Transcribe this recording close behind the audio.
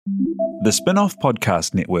The Spin-Off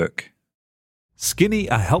Podcast Network. Skinny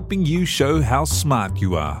are helping you show how smart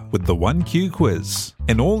you are with the 1Q quiz,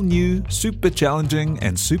 an all-new, super challenging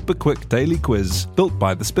and super quick daily quiz built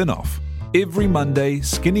by the Spin-Off. Every Monday,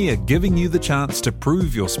 Skinny are giving you the chance to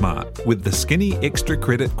prove you're smart with the Skinny Extra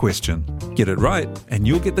Credit question. Get it right, and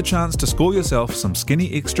you'll get the chance to score yourself some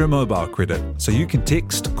Skinny Extra mobile credit, so you can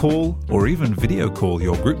text, call, or even video call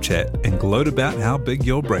your group chat and gloat about how big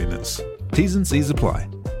your brain is. T's and C's apply.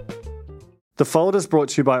 The Fold is brought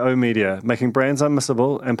to you by oOh!media, making brands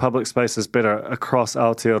unmissable and public spaces better across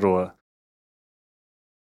Aotearoa.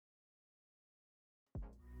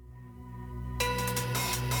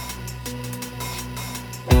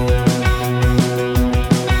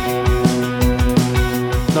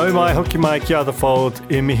 Nau mai hoki mai kia The Fold,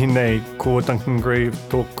 e mihi nei, ko Duncan Grieve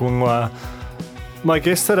tōku ingoa. My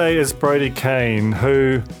guest today is Brodie Kane,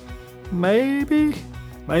 who maybe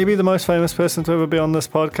the most famous person to ever be on this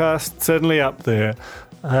podcast, certainly up there.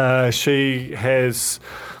 She has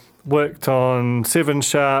worked on 7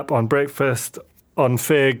 Sharp, on Breakfast, on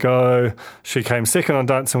Fair Go. She came second on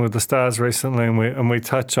Dancing with the Stars recently, and we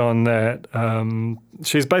touch on that.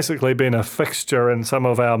 She's basically been a fixture in some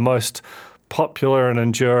of our most popular and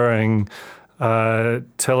enduring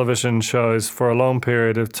television shows for a long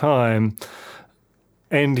period of time.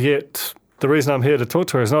 And yet, the reason I'm here to talk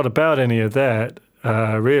to her is not about any of that,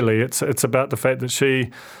 really. It's about the fact that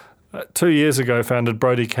she, 2 years ago, founded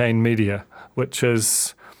Brodie Kane Media, which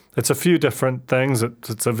is, it's a few different things.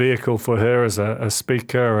 It's a vehicle for her as a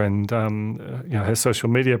speaker and her social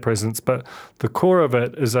media presence. But the core of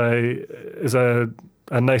it is a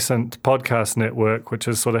nascent podcast network, which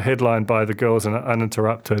is sort of headlined by The Girls in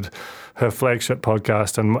Uninterrupted, her flagship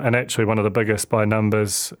podcast, and actually one of the biggest by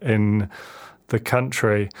numbers in the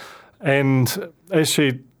country. And as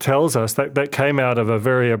she tells us, that came out of a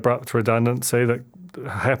very abrupt redundancy that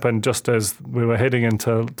happened just as we were heading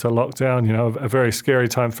into lockdown, a very scary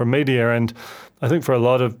time for media. And I think for a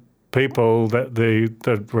lot of people that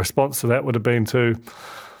the response to that would have been to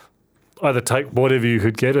either take whatever you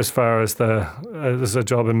could get as far as a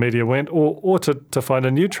job in media went, or to find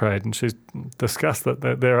a new trade. And she's discussed that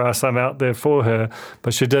there are some out there for her,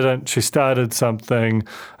 but she didn't. She started something,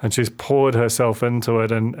 and she's poured herself into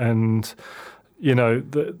it. And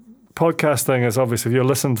the podcasting is obviously, if you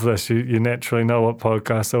listen to this, you naturally know what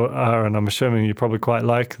podcasts are, and I'm assuming you probably quite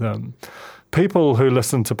like them. People who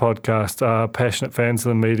listen to podcasts are passionate fans of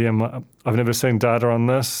the medium. I've never seen data on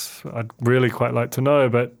this. I'd really quite like to know,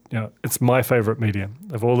 but it's my favourite medium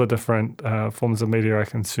of all the different forms of media I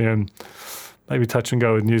consume. Maybe touch and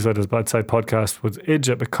go with newsletters, but I'd say podcast would edge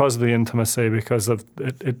it because of the intimacy, because of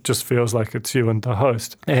it just feels like it's you and the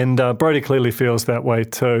host. And Brodie clearly feels that way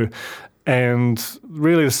too. And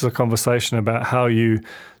really this is a conversation about how you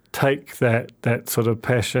take that sort of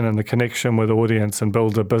passion and the connection with audience and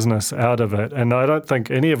build a business out of it. And I don't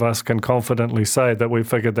think any of us can confidently say that we've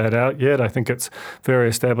figured that out yet. I think it's very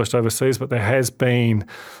established overseas, but there has been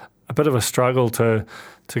a bit of a struggle to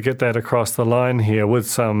get that across the line here with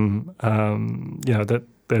some, that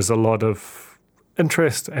there's a lot of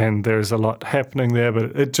interest and there's a lot happening there,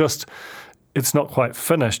 but it's not quite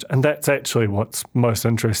finished. And that's actually what's most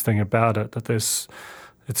interesting about it, that it's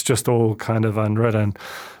just all kind of unwritten.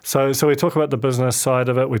 So we talk about the business side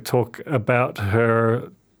of it. We talk about her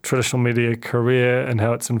traditional media career and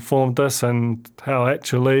how it's informed us, and how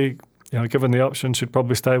actually, given the option, she'd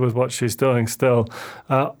probably stay with what she's doing still.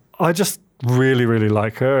 I just really, really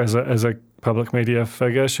like her as a public media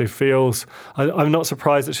figure. She feels, I'm not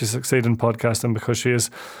surprised that she succeeded in podcasting, because she is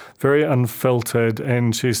very unfiltered,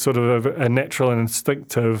 and she's sort of a natural and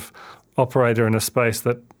instinctive operator in a space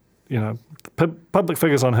that, public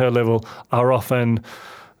figures on her level are often,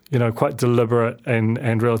 quite deliberate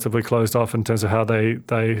and relatively closed off in terms of how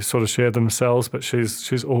they sort of share themselves. But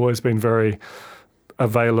she's always been very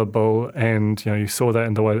available, and you saw that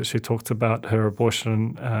in the way that she talked about her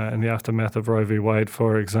abortion in the aftermath of Roe v. Wade,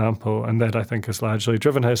 for example. And that, I think, has largely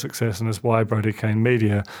driven her success, and is why Brodie Kane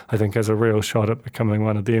Media, I think, has a real shot at becoming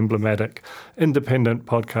one of the emblematic independent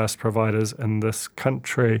podcast providers in this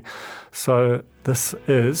country. So this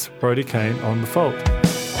is Brodie Kane on The Fold.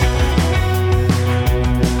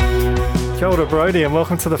 Kia ora, Brodie, and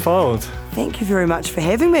welcome to The Fold. Thank you very much for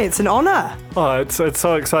having me. It's an honour. Oh, it's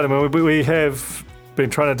so exciting. I mean, we have been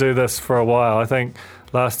trying to do this for a while. I think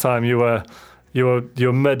last time you were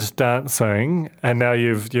mid dancing, and now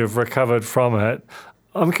you've recovered from it.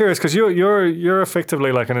 I'm curious, because you're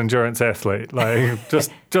effectively like an endurance athlete, like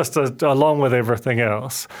just along with everything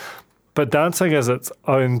else. But dancing is its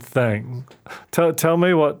own thing. Tell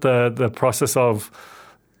me what the process of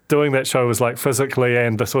doing that show was like physically,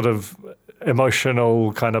 and the sort of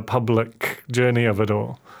emotional kind of public journey of it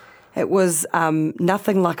all? It was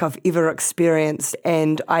nothing like I've ever experienced,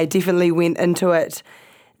 and I definitely went into it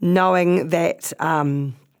knowing that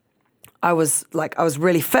I was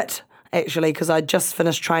really fit, actually, because I just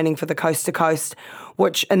finished training for the Coast to Coast,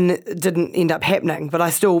 which didn't end up happening,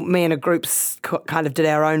 but me and a group kind of did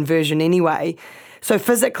our own version anyway. So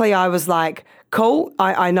physically I was like, cool,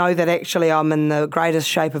 I know that actually I'm in the greatest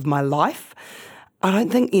shape of my life. I don't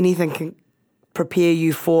think anything can prepare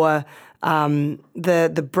you for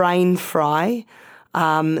the brain fry,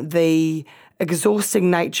 the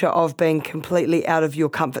exhausting nature of being completely out of your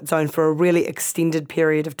comfort zone for a really extended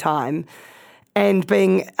period of time, and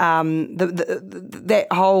being that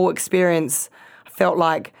whole experience felt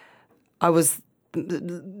like I was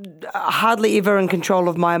hardly ever in control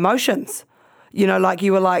of my emotions. You know, like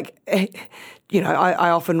you were like, I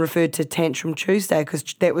often referred to Tantrum Tuesday because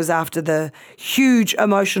that was after the huge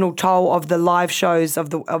emotional toll of the live shows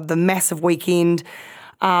of the massive weekend.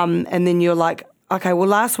 And then you're like, okay, well,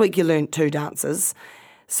 last week you learnt 2 dances.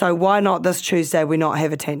 So why not this Tuesday we not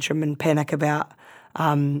have a tantrum and panic about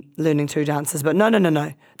learning 2 dances? But no.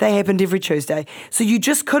 They happened every Tuesday. So you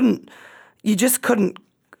just couldn't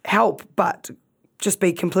help but just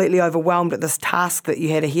be completely overwhelmed at this task that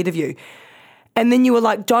you had ahead of you. And then you were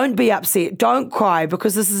like, don't be upset, don't cry,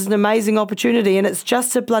 because this is an amazing opportunity and it's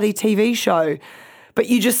just a bloody TV show. But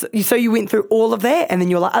so you went through all of that, and then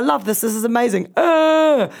you're like, I love this is amazing.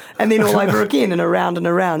 And then all over again and around,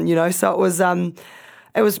 So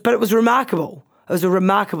it was remarkable. It was a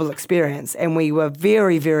remarkable experience, and we were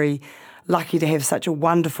very, very lucky to have such a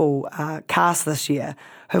wonderful cast this year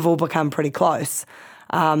who've all become pretty close.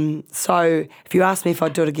 So if you ask me if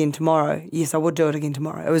I'd do it again tomorrow, yes, I would do it again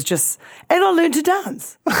tomorrow. It was just, and I learned to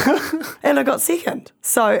dance and I got second.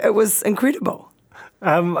 So it was incredible.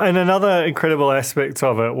 And another incredible aspect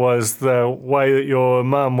of it was the way that your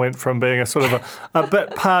mum went from being a sort of a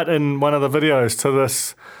bit part in one of the videos to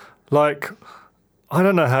this, like, I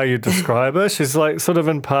don't know how you describe her. She's like sort of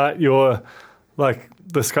in part your, like,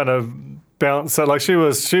 this kind of bouncer. Like she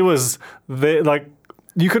was there, like,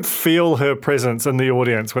 you could feel her presence in the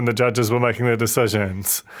audience when the judges were making their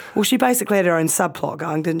decisions. Well, she basically had her own subplot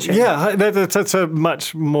going, didn't she? Yeah, that's a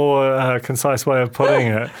much more concise way of putting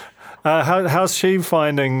it. How's she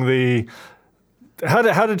finding How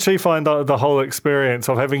did she find the whole experience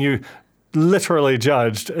of having you literally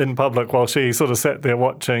judged in public while she sort of sat there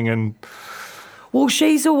watching? And well,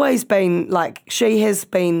 she's always been like, she has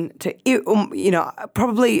been to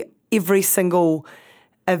probably every single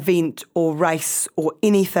event or race or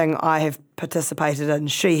anything I have participated in,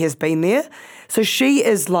 she has been there. So she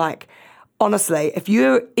is like, honestly, if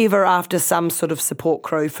you're ever after some sort of support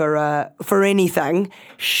crew for anything,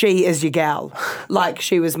 she is your gal. Like,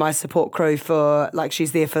 she was my support crew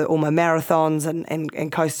she's there for all my marathons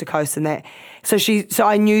and coast to coast and that. So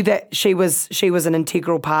I knew that she was an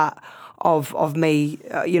integral part of me.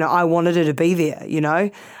 I wanted her to be there,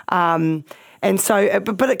 And so,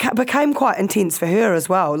 but it became quite intense for her as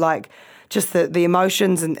well, like just the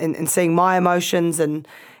emotions and seeing my emotions and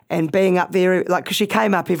being up there, like, because she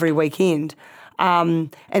came up every weekend.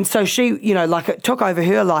 And so she, it took over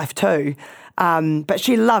her life too. But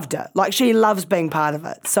she loved it. Like, she loves being part of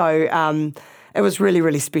it. So it was really,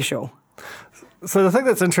 really special. So the thing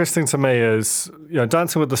that's interesting to me is,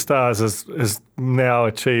 Dancing with the Stars is now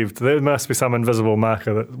achieved. There must be some invisible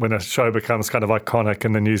marker that when a show becomes kind of iconic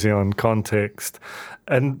in the New Zealand context,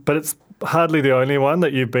 but it's hardly the only one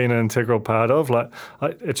that you've been an integral part of. Like,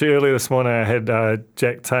 actually earlier this morning, I had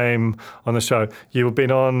Jack Tame on the show. You've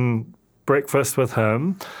been on Breakfast with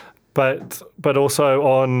him, but also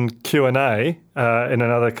on Q&A in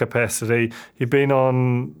another capacity. You've been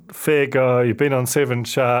on Fair Go. You've been on 7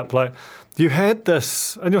 Sharp. Like, you had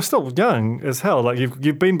this, and you're still young as hell. Like,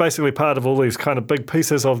 you've been basically part of all these kind of big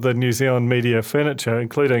pieces of the New Zealand media furniture,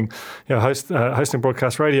 including hosting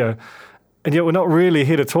broadcast radio. And yet we're not really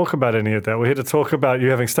here to talk about any of that. We're here to talk about you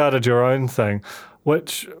having started your own thing,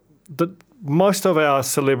 which most of our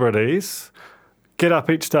celebrities get up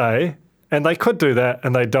each day, and they could do that,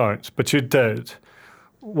 and they don't. But you did.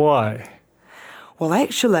 Why? Well,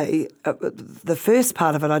 actually, the first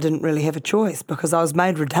part of it, I didn't really have a choice because I was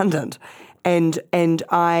made redundant, and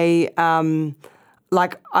I so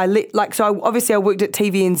obviously I worked at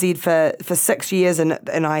TVNZ for 6 years,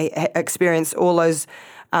 and I experienced all those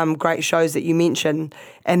great shows that you mentioned,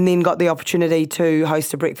 and then got the opportunity to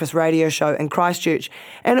host a breakfast radio show in Christchurch,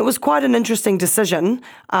 and it was quite an interesting decision.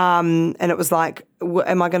 And it was like,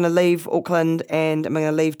 am I going to leave Auckland and am I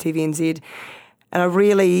going to leave TVNZ? And I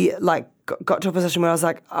really got to a position where I was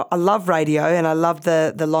like, I love radio and I love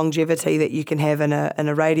the longevity that you can have in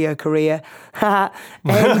a radio career.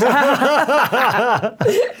 and,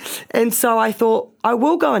 and so I thought, I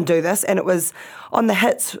will go and do this. And it was on the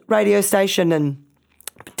Hits radio station, and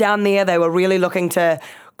down there they were really looking to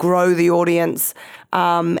grow the audience.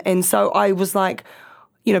 And so I was like,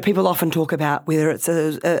 you know, people often talk about whether it's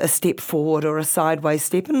a step forward or a sideways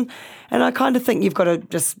step. And I kind of think you've got to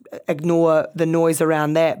just ignore the noise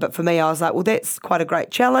around that. But for me, I was like, well, that's quite a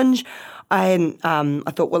great challenge. I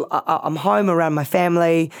thought, well, I'm home around my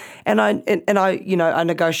family. And I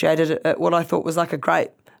negotiated what I thought was like a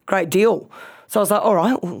great deal. So I was like, all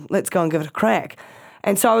right, well, let's go and give it a crack.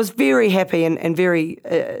 And so I was very happy and very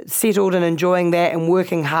settled and enjoying that and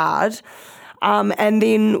working hard. And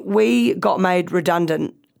then we got made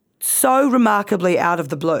redundant so remarkably out of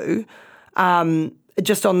the blue,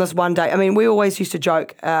 just on this one day. I mean, we always used to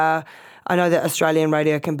joke, I know that Australian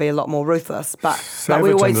radio can be a lot more ruthless, but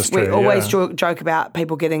we always joke about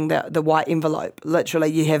people getting the white envelope. Literally,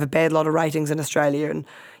 you have a bad lot of ratings in Australia and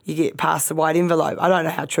you get past the white envelope. I don't know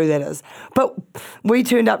how true that is. But we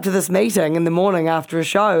turned up to this meeting in the morning after a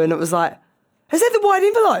show and it was like, is that the white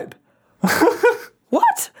envelope?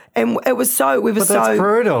 What? And it was that's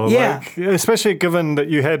brutal. Yeah. Like, especially given that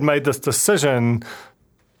you had made this decision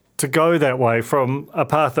to go that way from a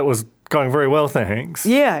path that was going very well, thanks.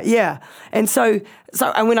 Yeah. And so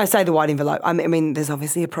and when I say the white envelope, I mean there's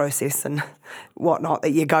obviously a process and whatnot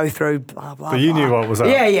that you go through, blah, blah, But you blah. knew what was up.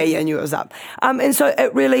 Yeah, I knew it was up. And so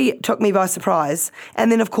it really took me by surprise.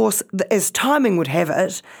 And then, of course, as timing would have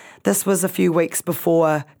it, this was a few weeks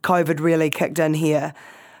before COVID really kicked in here.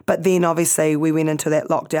 But then, obviously, we went into that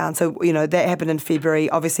lockdown. So, you know, that happened in February.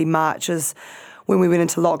 Obviously, March is when we went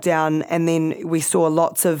into lockdown. And then we saw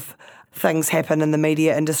lots of things happen in the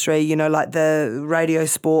media industry, you know, like the radio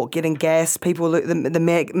sport getting gassed, people,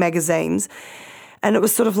 the magazines. And it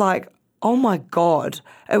was sort of like, oh, my God.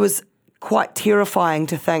 It was quite terrifying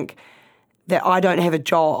to think that I don't have a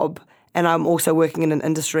job and I'm also working in an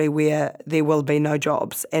industry where there will be no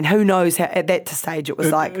jobs. And who knows how, at that stage, it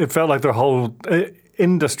was It felt like the whole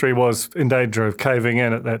industry was in danger of caving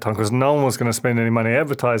in at that time because no one was going to spend any money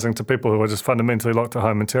advertising to people who were just fundamentally locked at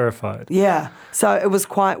home and terrified. Yeah, so it was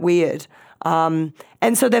quite weird. And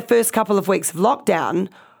so the first couple of weeks of lockdown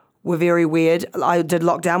were very weird. I did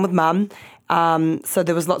lockdown with Mum, so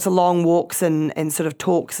there was lots of long walks and sort of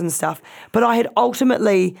talks and stuff. But I had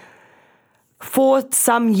ultimately, for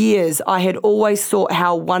some years, I had always thought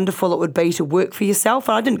how wonderful it would be to work for yourself.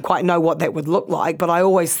 And I didn't quite know what that would look like, but I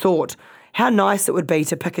always thought how nice it would be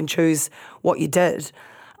to pick and choose what you did.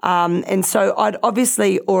 And so I'd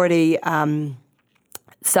obviously already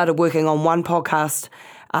started working on one podcast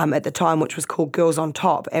at the time, which was called Girls on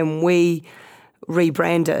Top, and we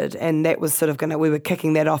rebranded, and that was sort of we were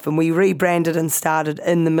kicking that off, and we rebranded and started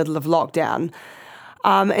in the middle of lockdown.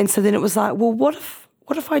 And so then it was like, well, what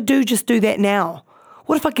if I just do that now?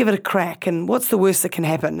 What if I give it a crack, and what's the worst that can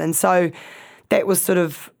happen? And so that was sort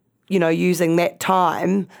of, you know, using that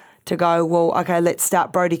time to go, well, okay, let's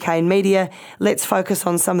start Brodie Kane Media. Let's focus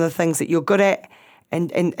on some of the things that you're good at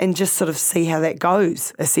and just sort of see how that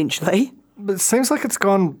goes, essentially. But it seems like it's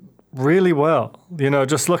gone really well. You know,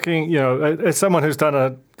 just looking, you know, as someone who's done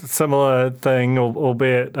a similar thing,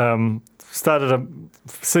 albeit it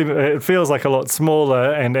feels like a lot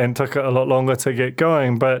smaller and took a lot longer to get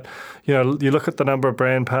going. But, you know, you look at the number of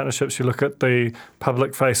brand partnerships, you look at the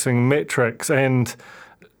public-facing metrics, and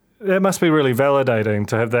it must be really validating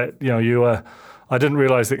to have that, you know, I didn't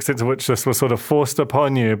realise the extent to which this was sort of forced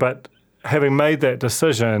upon you, but having made that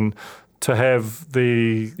decision to have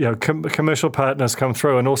the, you know, commercial partners come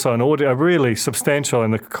through and also a really substantial,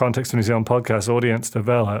 in the context of New Zealand podcast, audience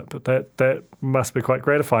develop, that must be quite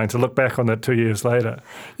gratifying to look back on that 2 years later.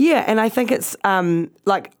 Yeah, and I think it's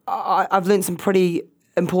I've learned some pretty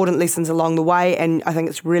important lessons along the way, and I think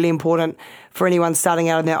it's really important for anyone starting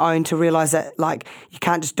out on their own to realise that, like, you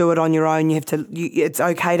can't just do it on your own. You have to. It's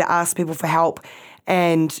okay to ask people for help,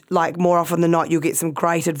 and like more often than not, you'll get some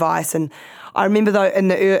great advice. And I remember though in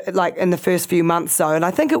the first few months though, and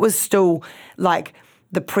I think it was still like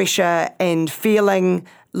the pressure and feeling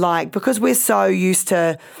like, because we're so used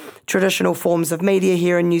to traditional forms of media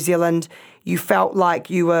here in New Zealand, you felt like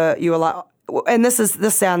you were like, and this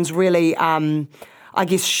sounds really I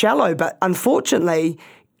guess shallow, but unfortunately,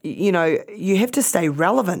 you know, you have to stay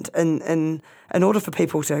relevant in order for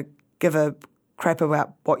people to give a crap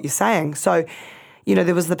about what you're saying. So, you know,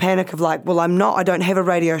 there was the panic of like, well, I don't have a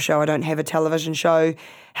radio show, I don't have a television show.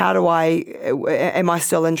 Am I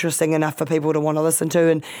still interesting enough for people to want to listen to?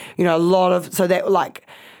 And, you know, so that like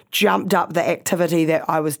jumped up the activity that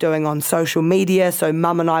I was doing on social media. So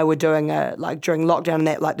Mum and I were doing during lockdown and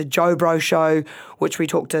that, like the Joe Bro show, which we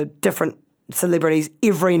talked to different celebrities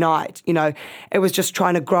every night. It was just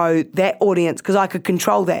trying to grow that audience because I could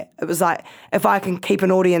control that. It was like, if I can keep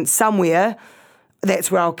an audience somewhere,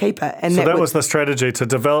 that's where I'll keep it. And so that was the strategy, to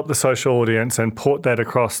develop the social audience and port that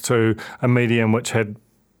across to a medium which had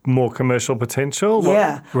more commercial potential?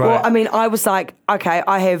 Yeah. Right. Well, I mean, I was like, okay,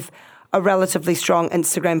 I have a relatively strong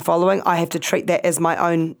Instagram following. I have to treat that as my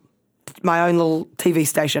own little TV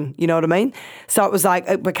station. You know what I mean? So it was like,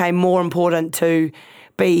 it became more important to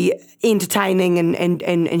be entertaining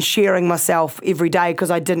and sharing myself every day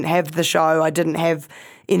because I didn't have the show. I didn't have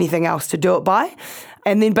anything else to do it by.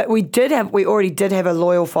 And then, but we already did have a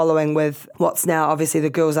loyal following with what's now obviously the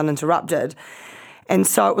Girls Uninterrupted. And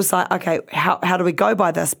so it was like, okay, how do we go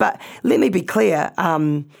by this? But let me be clear.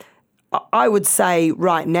 I would say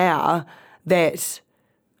right now that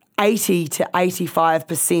 80 to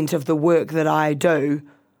 85% of the work that I do,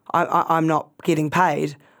 I'm not getting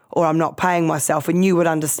paid, or I'm not paying myself. And you would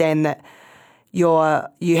understand that you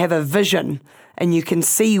have a vision and you can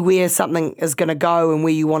see where something is going to go and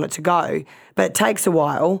where you want it to go. But it takes a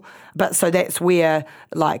while. But so that's where,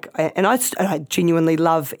 and I genuinely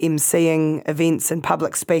love emceeing events and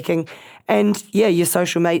public speaking. And yeah, your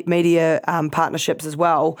social media partnerships as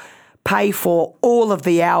well pay for all of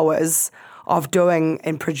the hours of doing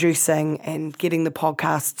and producing and getting the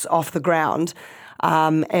podcasts off the ground.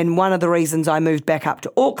 And one of the reasons I moved back up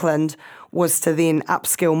to Auckland was to then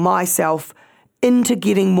upskill myself into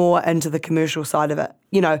getting more into the commercial side of it.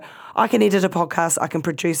 I can edit a podcast, I can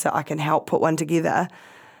produce it, I can help put one together.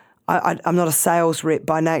 I'm not a sales rep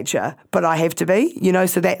by nature, but I have to be,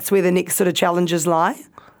 so that's where the next sort of challenges lie.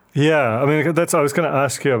 Yeah, I mean, I was going to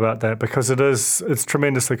ask you about that because it's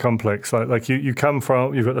tremendously complex. Like you come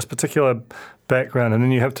from, you've got this particular background and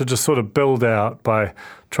then you have to just sort of build out by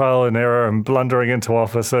trial and error and blundering into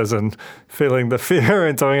offices and feeling the fear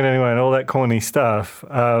and doing it anyway and all that corny stuff.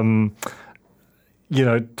 To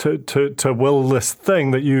will this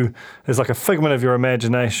thing that is like a figment of your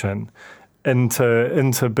imagination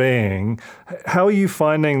into being. How are you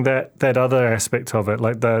finding that other aspect of it,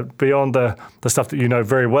 like beyond the stuff that you know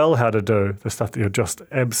very well how to do, the stuff that you're just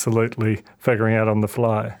absolutely figuring out on the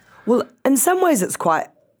fly? Well, in some ways it's quite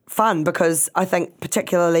fun because I think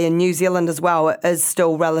particularly in New Zealand as well, it is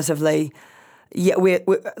still relatively, we're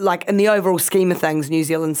like in the overall scheme of things, New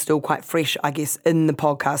Zealand's still quite fresh, I guess, in the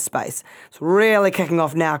podcast space. It's really kicking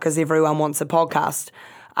off now because everyone wants a podcast.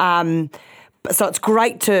 So it's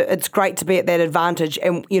great to be at that advantage,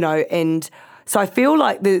 and so I feel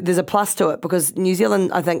like there's a plus to it because New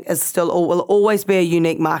Zealand, I think, will always be a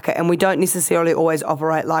unique market, and we don't necessarily always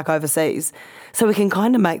operate like overseas. So we can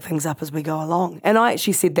kind of make things up as we go along. And I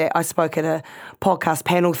actually said that I spoke at a podcast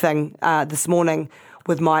panel thing this morning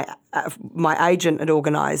with my agent had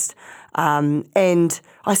organised, and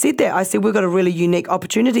I said we've got a really unique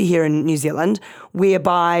opportunity here in New Zealand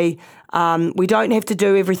whereby we don't have to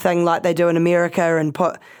do everything like they do in America and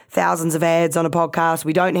put thousands of ads on a podcast.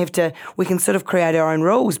 We can sort of create our own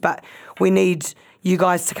rules, but we need you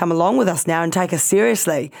guys to come along with us now and take us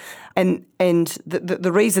seriously. And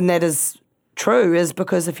the reason that is true is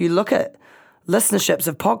because if you look at listenerships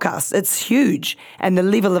of podcasts, it's huge, and the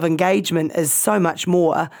level of engagement is so much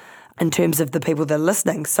more in terms of the people that are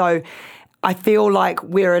listening. So I feel like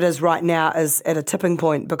where it is right now is at a tipping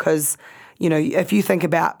point because, if you think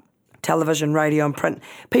about television, radio and print,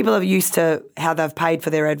 people are used to how they've paid for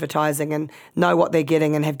their advertising and know what they're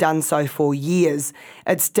getting and have done so for years.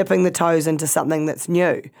 It's dipping the toes into something that's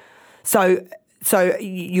new. So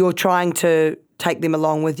you're trying to take them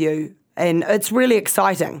along with you, and it's really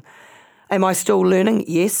exciting. Am I still learning?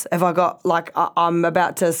 Yes. Have I got, I'm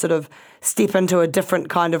about to sort of step into a different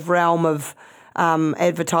kind of realm of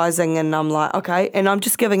advertising, and I'm like, okay, and I'm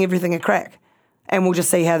just giving everything a crack, and we'll just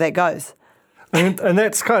see how that goes. And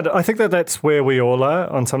that's I think that's where we all are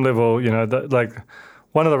on some level.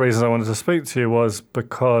 One of the reasons I wanted to speak to you was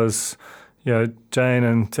because, Jane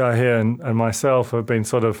and Tahir and myself have been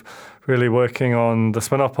sort of really working on the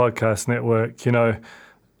Spin-Off Podcast Network,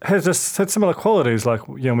 had similar qualities.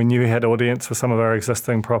 We knew we had audience for some of our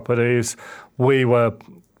existing properties. We were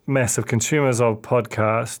massive consumers of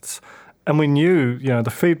podcasts, and we knew, the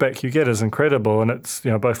feedback you get is incredible, and it's,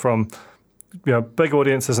 both from big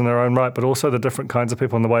audiences in their own right, but also the different kinds of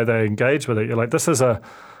people and the way they engage with it. You're like, this is a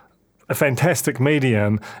fantastic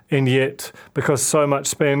medium, and yet because so much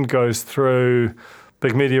spend goes through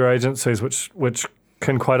big media agencies, which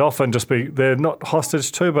can quite often just be, they're not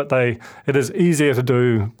hostage to, but it is easier to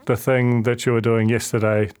do the thing that you were doing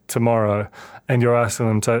yesterday, tomorrow, and you're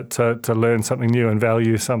asking them to learn something new and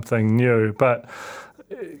value something new. But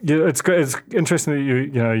it's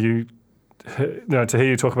interesting that to hear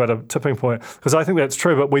you talk about a tipping point, because I think that's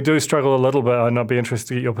true, but we do struggle a little bit, and I'd be interested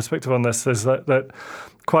to get your perspective on this, is that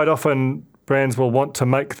quite often brands will want to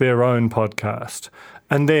make their own podcast,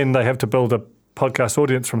 and then they have to build a podcast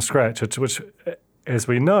audience from scratch, which as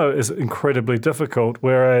we know, is incredibly difficult,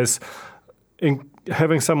 whereas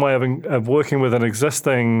having some way of working with an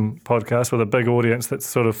existing podcast with a big audience that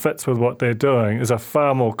sort of fits with what they're doing is a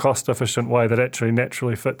far more cost-efficient way that actually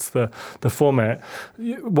naturally fits the format.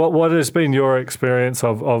 What has been your experience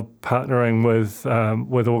of partnering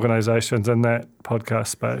with organisations in that podcast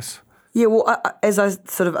space? Yeah, well, as I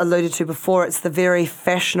sort of alluded to before, it's the very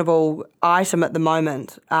fashionable item at the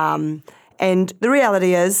moment. And the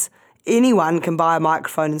reality is, anyone can buy a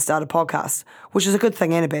microphone and start a podcast, which is a good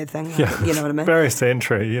thing and a bad thing. Yeah. You know what I mean? Barriers to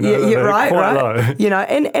entry, right, quite low.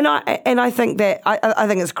 And I think that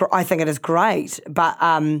I think it is great, but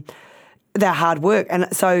they're hard work, and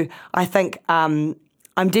so I think I'm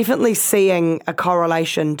definitely seeing a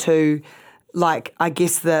correlation to, like, I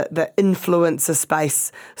guess the influencer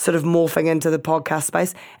space sort of morphing into the podcast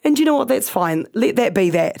space. And you know what? That's fine. Let that be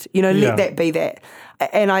that. Let that be that.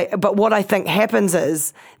 But what I think happens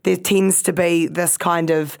is there tends to be this kind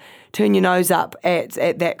of turn your nose up at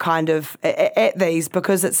that kind of at these,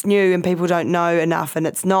 because it's new and people don't know enough and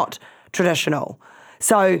it's not traditional.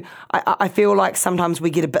 So I feel like sometimes we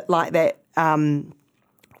get a bit like that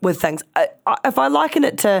with things. If I liken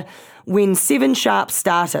it to when 7 Sharp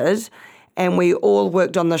started and we all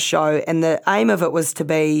worked on the show, and the aim of it was to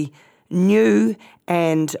be new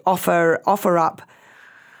and offer up,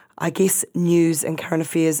 I guess, news and current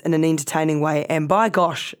affairs in an entertaining way. And by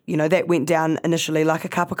gosh, that went down initially like a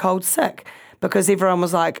cup of cold sick, because everyone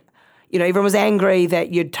was like, everyone was angry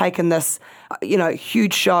that you'd taken this,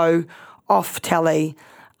 huge show off telly,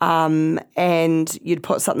 and you'd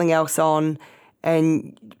put something else on,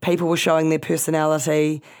 and people were showing their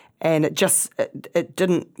personality, and it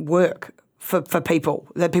didn't work for people.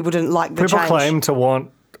 That people didn't like the change. People claim to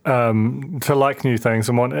want to like new things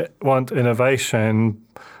and want innovation,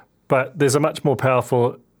 but there's a much more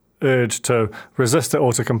powerful urge to resist it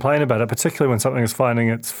or to complain about it, particularly when something is finding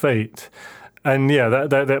its feet. And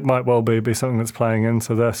that might well be something that's playing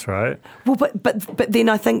into this, right? Well, but then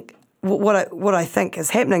I think what I think is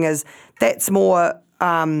happening is that's more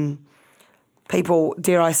people,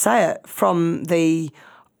 dare I say it, from the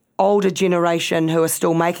older generation who are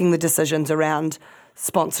still making the decisions around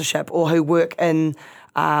sponsorship, or who work in,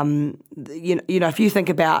 if you think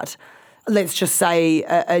about, let's just say,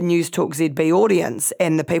 a News Talk ZB audience,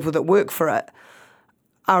 and the people that work for it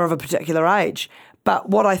are of a particular age. But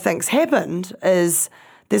what I think's happened is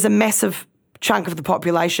there's a massive chunk of the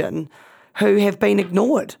population who have been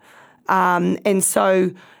ignored. And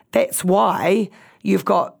so that's why you've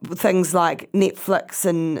got things like Netflix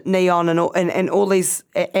and Neon and all these,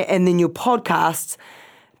 and then your podcasts.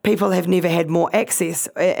 People have never had more access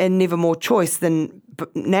and never more choice than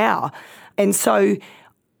now. And so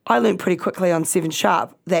I learned pretty quickly on 7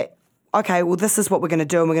 Sharp that, okay, well, this is what we're going to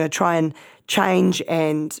do, and we're going to try and change,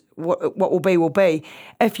 and what will be will be.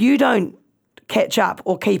 If you don't catch up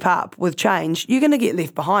or keep up with change, you're going to get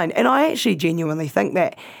left behind. And I actually genuinely think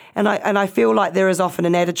that. And I feel like there is often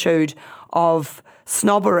an attitude of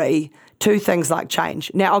snobbery to things like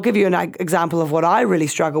change. Now, I'll give you an example of what I really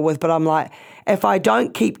struggle with, but I'm like, if I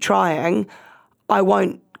don't keep trying, I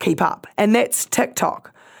won't keep up. And that's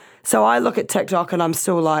TikTok. So I look at TikTok and I'm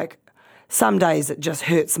still like, some days it just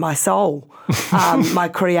hurts my soul, my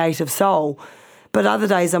creative soul. But other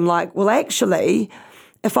days I'm like, well, actually,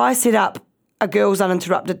 if I set up a Girls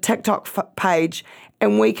Uninterrupted TikTok page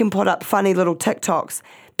and we can put up funny little TikToks,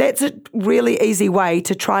 that's a really easy way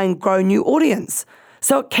to try and grow new audience.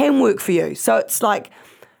 So it can work for you. So it's like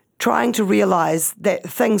trying to realise that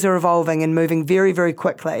things are evolving and moving very, very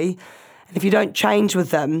quickly. And if you don't change with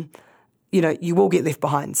them, you will get left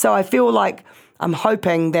behind. So I feel like I'm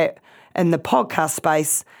hoping that in the podcast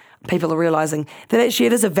space, people are realising that actually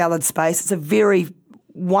it is a valid space. It's a very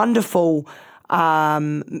wonderful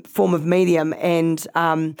form of medium, and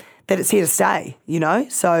that it's here to stay,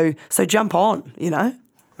 So jump on,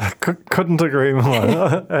 Couldn't agree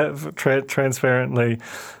more. Transparently,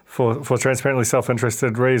 for transparently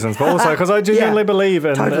self-interested reasons, but also because I genuinely believe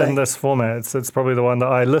in this format. It's probably the one that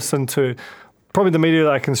I listen to, probably the media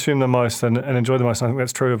that I consume the most and enjoy the most. I think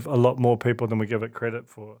that's true of a lot more people than we give it credit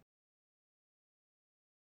for.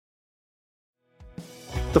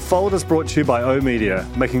 The Fold is brought to you by O Media,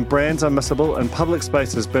 making brands unmissable and public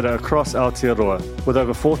spaces better across Aotearoa, with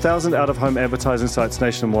over 4,000 out-of-home advertising sites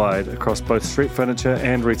nationwide across both street furniture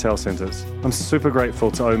and retail centres. I'm super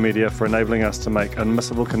grateful to O Media for enabling us to make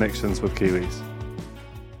unmissable connections with Kiwis.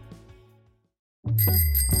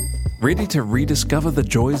 Ready to rediscover the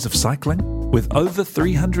joys of cycling? With over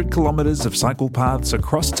 300 kilometres of cycle paths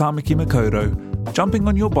across Tāmaki Makaurau, jumping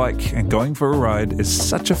on your bike and going for a ride is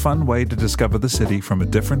such a fun way to discover the city from a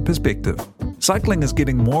different perspective. Cycling is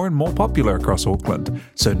getting more and more popular across Auckland,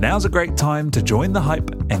 so now's a great time to join the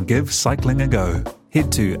hype and give cycling a go.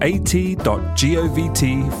 Head to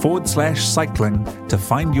at.govt/cycling to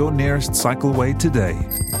find your nearest cycleway today.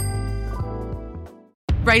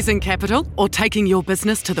 Raising capital or taking your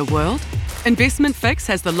business to the world? Investment Fix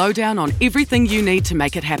has the lowdown on everything you need to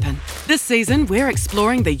make it happen. This season, we're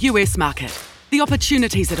exploring the US market, the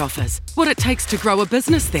opportunities it offers, what it takes to grow a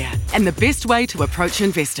business there, and the best way to approach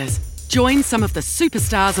investors. Join some of the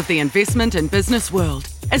superstars of the investment and business world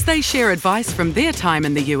as they share advice from their time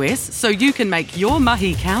in the US so you can make your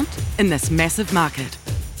mahi count in this massive market.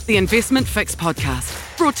 The Investment Fix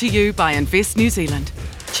podcast, brought to you by Invest New Zealand.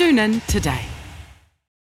 Tune in today.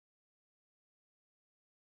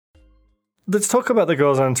 Let's talk about the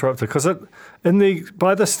Girls Uninterrupted, because I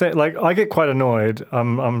get quite annoyed.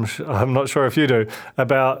 I'm not sure if you do,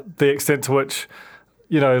 about the extent to which,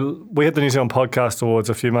 we had the New Zealand Podcast Awards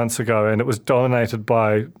a few months ago, and it was dominated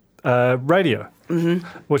by radio,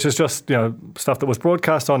 which is just stuff that was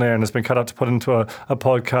broadcast on air and has been cut up to put into a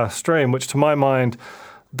podcast stream. Which, to my mind,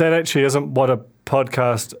 that actually isn't what a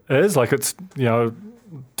podcast is. Like it's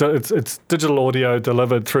it's digital audio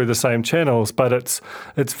delivered through the same channels, but its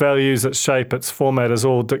values, its shape, its format is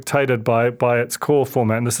all dictated by its core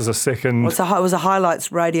format. And this is a second. Well, it was a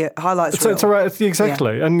highlights reel.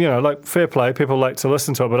 Exactly. Yeah. And fair play, people like to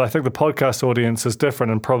listen to it, but I think the podcast audience is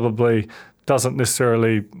different and probably doesn't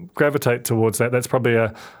necessarily gravitate towards that. That's probably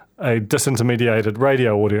a disintermediated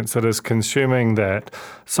radio audience that is consuming that.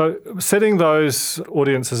 So setting those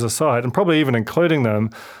audiences aside, and probably even including them,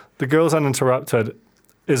 the Girls Uninterrupted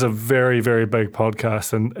is a very, very big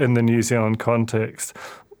podcast in the New Zealand context.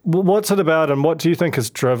 What's it about, and what do you think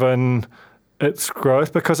has driven its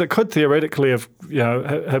growth? Because it could theoretically have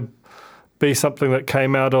be something that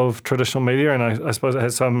came out of traditional media, and I suppose it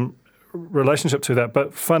has some relationship to that.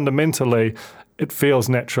 But fundamentally, it feels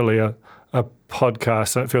naturally a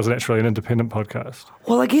podcast, and it feels naturally an independent podcast.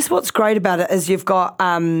 Well, I guess what's great about it is you've got.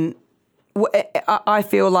 I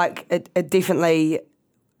feel like it definitely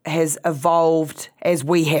has evolved as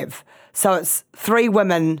we have. So it's three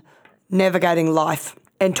women navigating life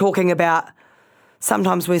and talking about,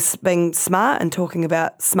 sometimes we're being smart and talking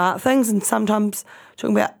about smart things, and sometimes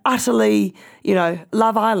talking about utterly,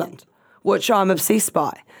 Love Island, which I'm obsessed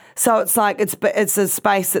by. So it's like, it's a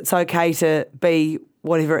space that's okay to be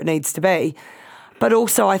whatever it needs to be. But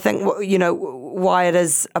also I think, why it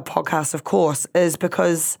is a podcast, of course, is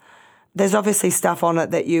because there's obviously stuff on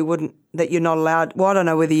it that you're not allowed. Well, I don't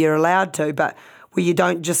know whether you're allowed to, but where you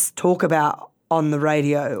don't just talk about on the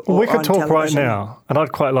radio or we could on talk television. Right now, and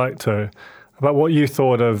I'd quite like to, about what you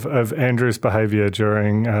thought of Andrew's behaviour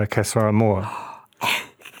during Kasara Moore,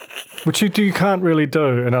 which you can't really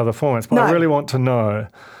do in other formats. But no. I really want to know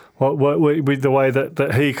what the way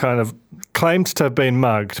that he kind of claimed to have been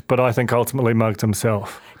mugged, but I think ultimately mugged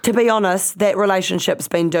himself. To be honest, that relationship's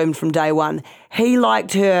been doomed from day one. He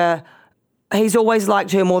liked her. He's always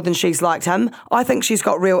liked her more than she's liked him. I think she's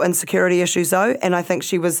got real insecurity issues, though, and I think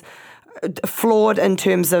she was flawed in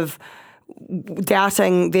terms of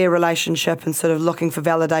doubting their relationship and sort of looking for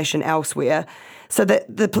validation elsewhere. So that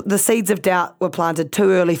the seeds of doubt were planted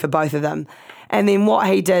too early for both of them. And then what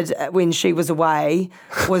he did when she was away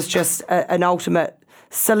was just an ultimate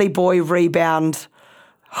silly boy rebound,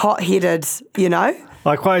 hot-headed,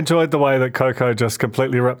 I quite enjoyed the way that Coco just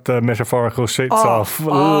completely ripped the metaphorical sheets off.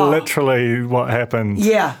 Literally what happened.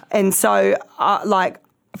 Yeah, and so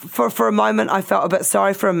for a moment I felt a bit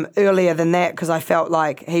sorry for him earlier than that, because I felt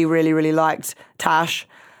like he really, really liked Tash.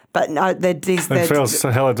 But no, it feels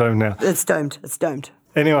hella doomed now. It's doomed.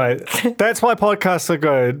 Anyway, that's why podcasts are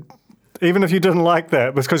good. Even if you didn't like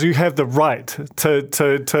that, because you have the right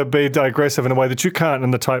to be digressive in a way that you can't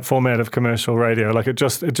in the tight format of commercial radio. Like it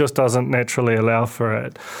just doesn't naturally allow for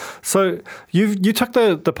it. So you took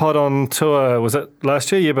the pod on tour, was it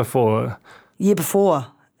last year before? Year before,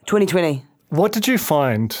 2020. What did you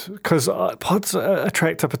find? Because pods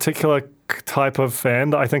attract a particular type of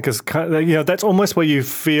fan that I think is that's almost where you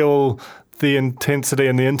feel the intensity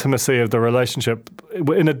and the intimacy of the relationship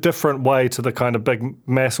in a different way to the kind of big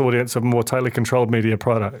mass audience of more tightly controlled media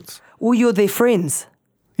products. Well, you're their friends.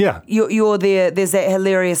 Yeah. You're there. There's that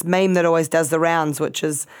hilarious meme that always does the rounds, which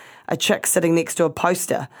is a chick sitting next to a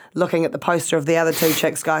poster, looking at the poster of the other two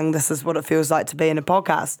chicks going, this is what it feels like to be in a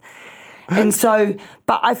podcast. And so,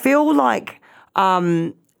 but I feel like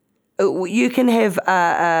you can have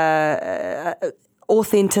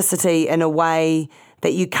authenticity in a way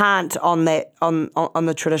that you can't on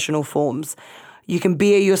the traditional forms. You can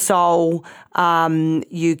bare your soul.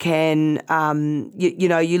 You can,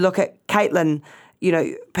 you look at Caitlin.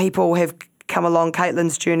 People have come along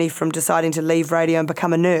Caitlin's journey from deciding to leave radio and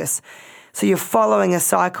become a nurse. So you're following a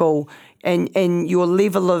cycle, and your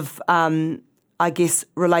level of,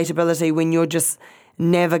 relatability when you're just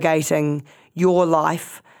navigating your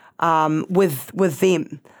life with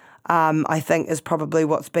them, I think is probably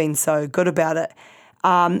what's been so good about it.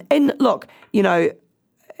 And look,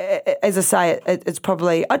 as I say, it's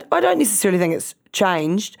probably, I don't necessarily think it's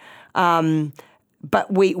changed,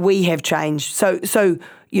 but we have changed. So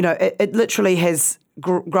it literally has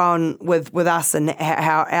grown with us and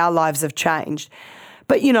how our lives have changed.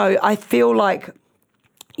 But, I feel like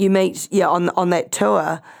you meet, on that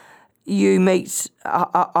tour, you meet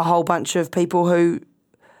a whole bunch of people who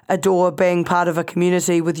adore being part of a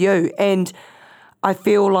community with you. And I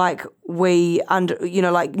feel like we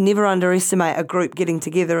never underestimate a group getting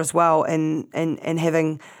together as well and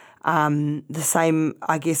having the same,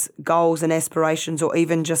 goals and aspirations, or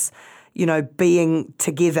even just, being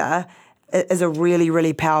together is a really,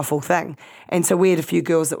 really powerful thing. And so we had a few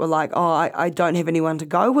girls that were like, I don't have anyone to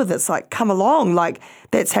go with. It's like, come along. Like,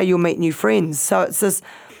 that's how you'll meet new friends. So it's this,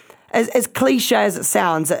 as cliche as it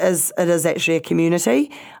sounds, it is actually a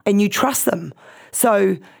community, and you trust them.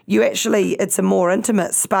 So it's a more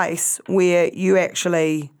intimate space where you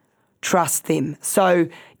actually trust them. So,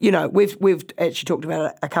 we've actually talked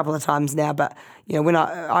about it a couple of times now, but, when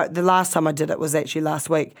the last time I did it was actually last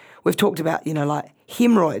week. We've talked about, like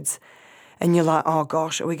hemorrhoids. And you're like, oh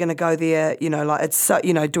gosh, are we going to go there? It's so,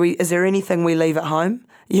 is there anything we leave at home?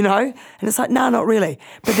 And it's like, no, not really.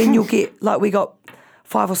 But then you'll get, we got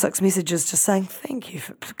 5 or 6 messages just saying, thank you,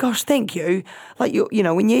 thank you. Like,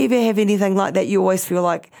 when you ever have anything like that, you always feel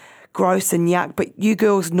like gross and yuck, but you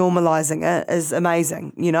girls normalising it is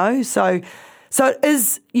amazing, So it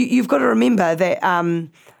is, you've got to remember that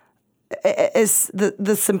is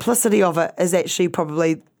the simplicity of it is actually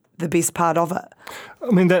probably the best part of it.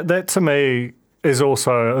 I mean, that to me is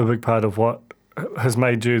also a big part of what has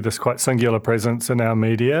made you this quite singular presence in our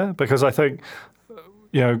media, because I think,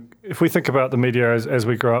 if we think about the media as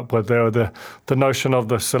we grew up with, the notion of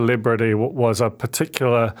the celebrity was a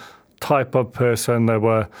particular type of person. They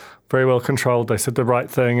were very well controlled. They said the right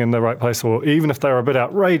thing in the right place, or even if they were a bit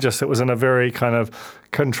outrageous, it was in a very kind of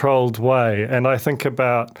controlled way. And I think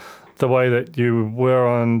about the way that you were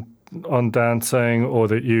on Dancing, or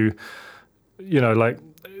that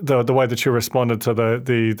the way that you responded to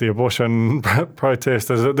the abortion protest.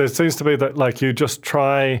 There seems to be that you just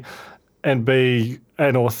try and be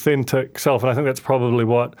an authentic self, and I think that's probably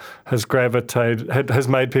what has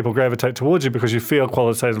made people gravitate towards you, because you feel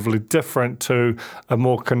qualitatively different to a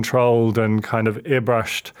more controlled and kind of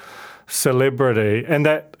airbrushed celebrity. And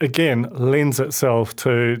that again lends itself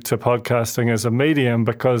to podcasting as a medium,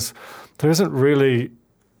 because there isn't really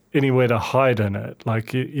anywhere to hide in it,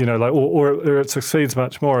 or it succeeds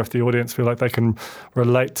much more if the audience feel like they can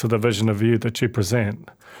relate to the vision of you that you present.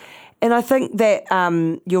 And I think that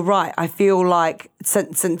you're right. I feel like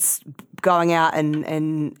since going out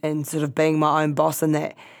and sort of being my own boss, and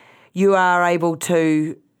that you are able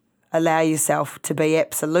to allow yourself to be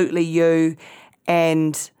absolutely you,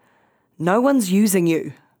 and no one's using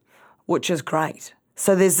you, which is great.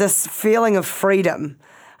 So there's this feeling of freedom.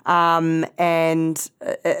 And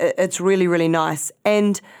it's really, really nice.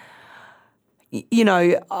 And,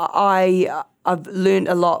 I've learned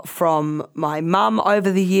a lot from my mum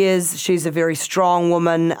over the years. She's a very strong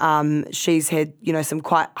woman. She's had, some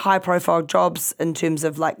quite high-profile jobs in terms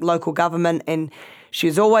of local government, and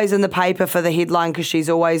she's always in the paper for the headline because she's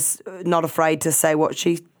always not afraid to say what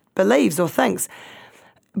she believes or thinks.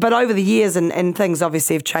 But over the years, and things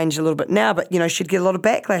obviously have changed a little bit now, but, she'd get a lot of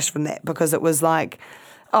backlash from that, because it was like,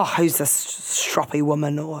 oh, who's this stroppy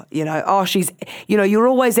woman? Or, she's, you're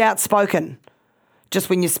always outspoken just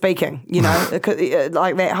when you're speaking, like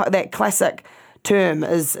that classic term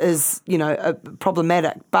is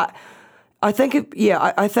problematic. But I think,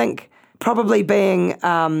 I think probably being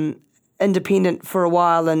independent for a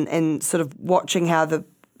while and sort of watching how the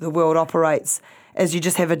world operates, is you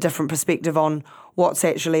just have a different perspective on what's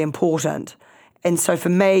actually important. And so for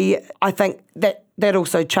me, I think that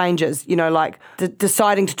also changes,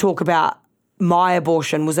 deciding to talk about my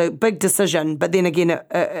abortion was a big decision, but then again,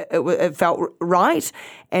 it felt right.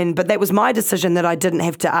 But that was my decision that I didn't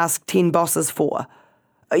have to ask 10 bosses for.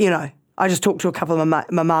 I just talked to a couple of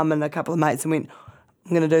my mum and a couple of mates and went,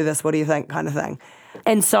 I'm going to do this, what do you think, kind of thing.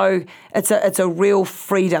 And so it's a real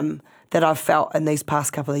freedom that I've felt in these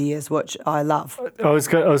past couple of years, which I love. I was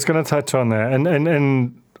going to touch on that,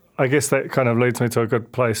 and I guess that kind of leads me to a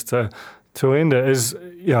good place to end it, is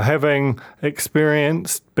having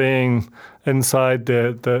experienced being inside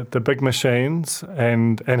the big machines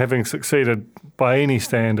and having succeeded by any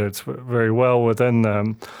standards very well within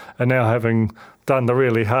them, and now having done the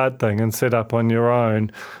really hard thing and set up on your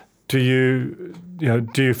own. Do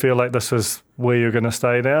you feel like this is where you're going to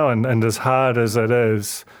stay now, and as hard as it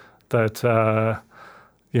is that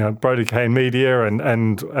Brodie Kane Media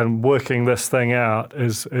and working this thing out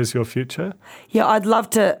is your future? Yeah, I'd love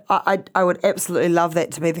to. I would absolutely love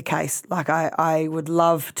that to be the case. Like I would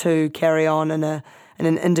love to carry on in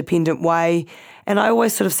an independent way. And I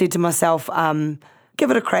always sort of said to myself, give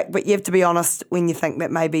it a crack, but you have to be honest when you think that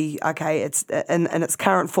maybe, okay, it's in its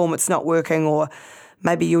current form, it's not working, or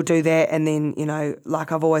maybe you'll do that, and then,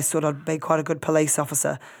 like I've always thought I'd be quite a good police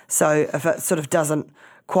officer. So if it sort of doesn't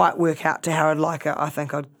quite work out to how I'd like it, I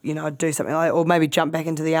think I'd do something like that, or maybe jump back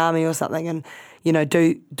into the army or something and,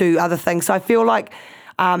 do other things. So I feel like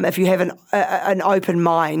if you have an open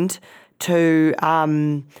mind to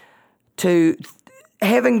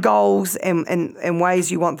having goals and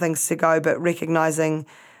ways you want things to go, but recognising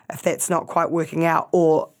if that's not quite working out,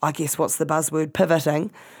 or I guess what's the buzzword, pivoting.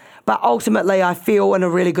 But ultimately I feel in a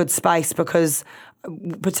really good space because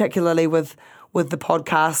particularly with the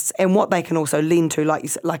podcasts and what they can also lend to,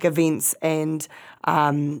 like events and,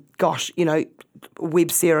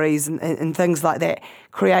 web series and things like that,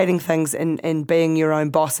 creating things and being your own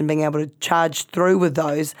boss and being able to charge through with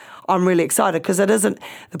those. I'm really excited because the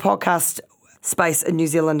podcast space in New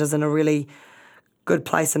Zealand is in a really good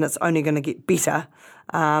place and it's only going to get better.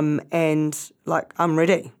 And I'm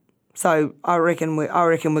ready. So I reckon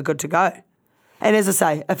we're good to go. And as I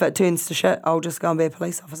say, if it turns to shit, I'll just go and be a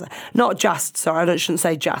police officer. Not just, sorry, I shouldn't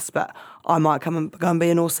say just, but I might go and be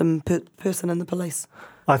an awesome person in the police.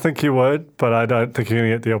 I think you would, but I don't think you're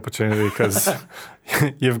going to get the opportunity because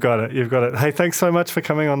you've got it. Hey, thanks so much for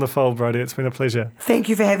coming on The Fold, Brodie. It's been a pleasure. Thank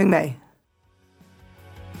you for having me.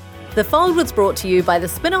 The Fold was brought to you by the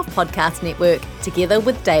Spin-Off Podcast Network, together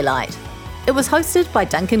with Daylight. It was hosted by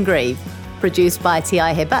Duncan Grieve, produced by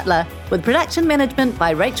T.I. Butler, with production management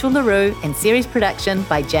by Rachel LaRue and series production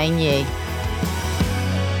by Jane Yee.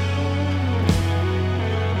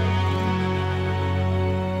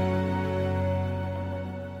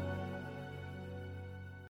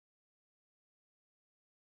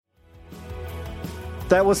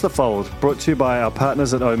 That was The Fold, brought to you by our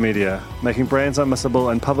partners at oOh!media, making brands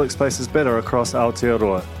unmissable and public spaces better across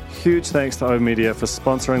Aotearoa. Huge thanks to oOh!media for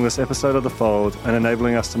sponsoring this episode of The Fold and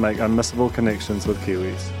enabling us to make unmissable connections with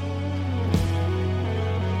Kiwis.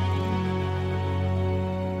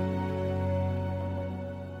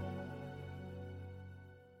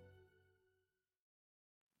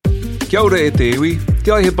 Kia ora e te iwi,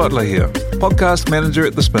 T.I. Butler here, podcast manager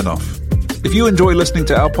at The Spin-Off. If you enjoy listening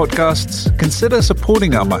to our podcasts, consider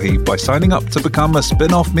supporting our mahi by signing up to become a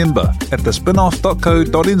Spin-Off member at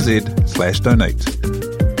thespinoff.co.nz/donate.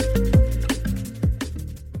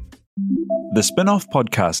 The Spin-Off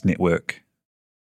Podcast Network.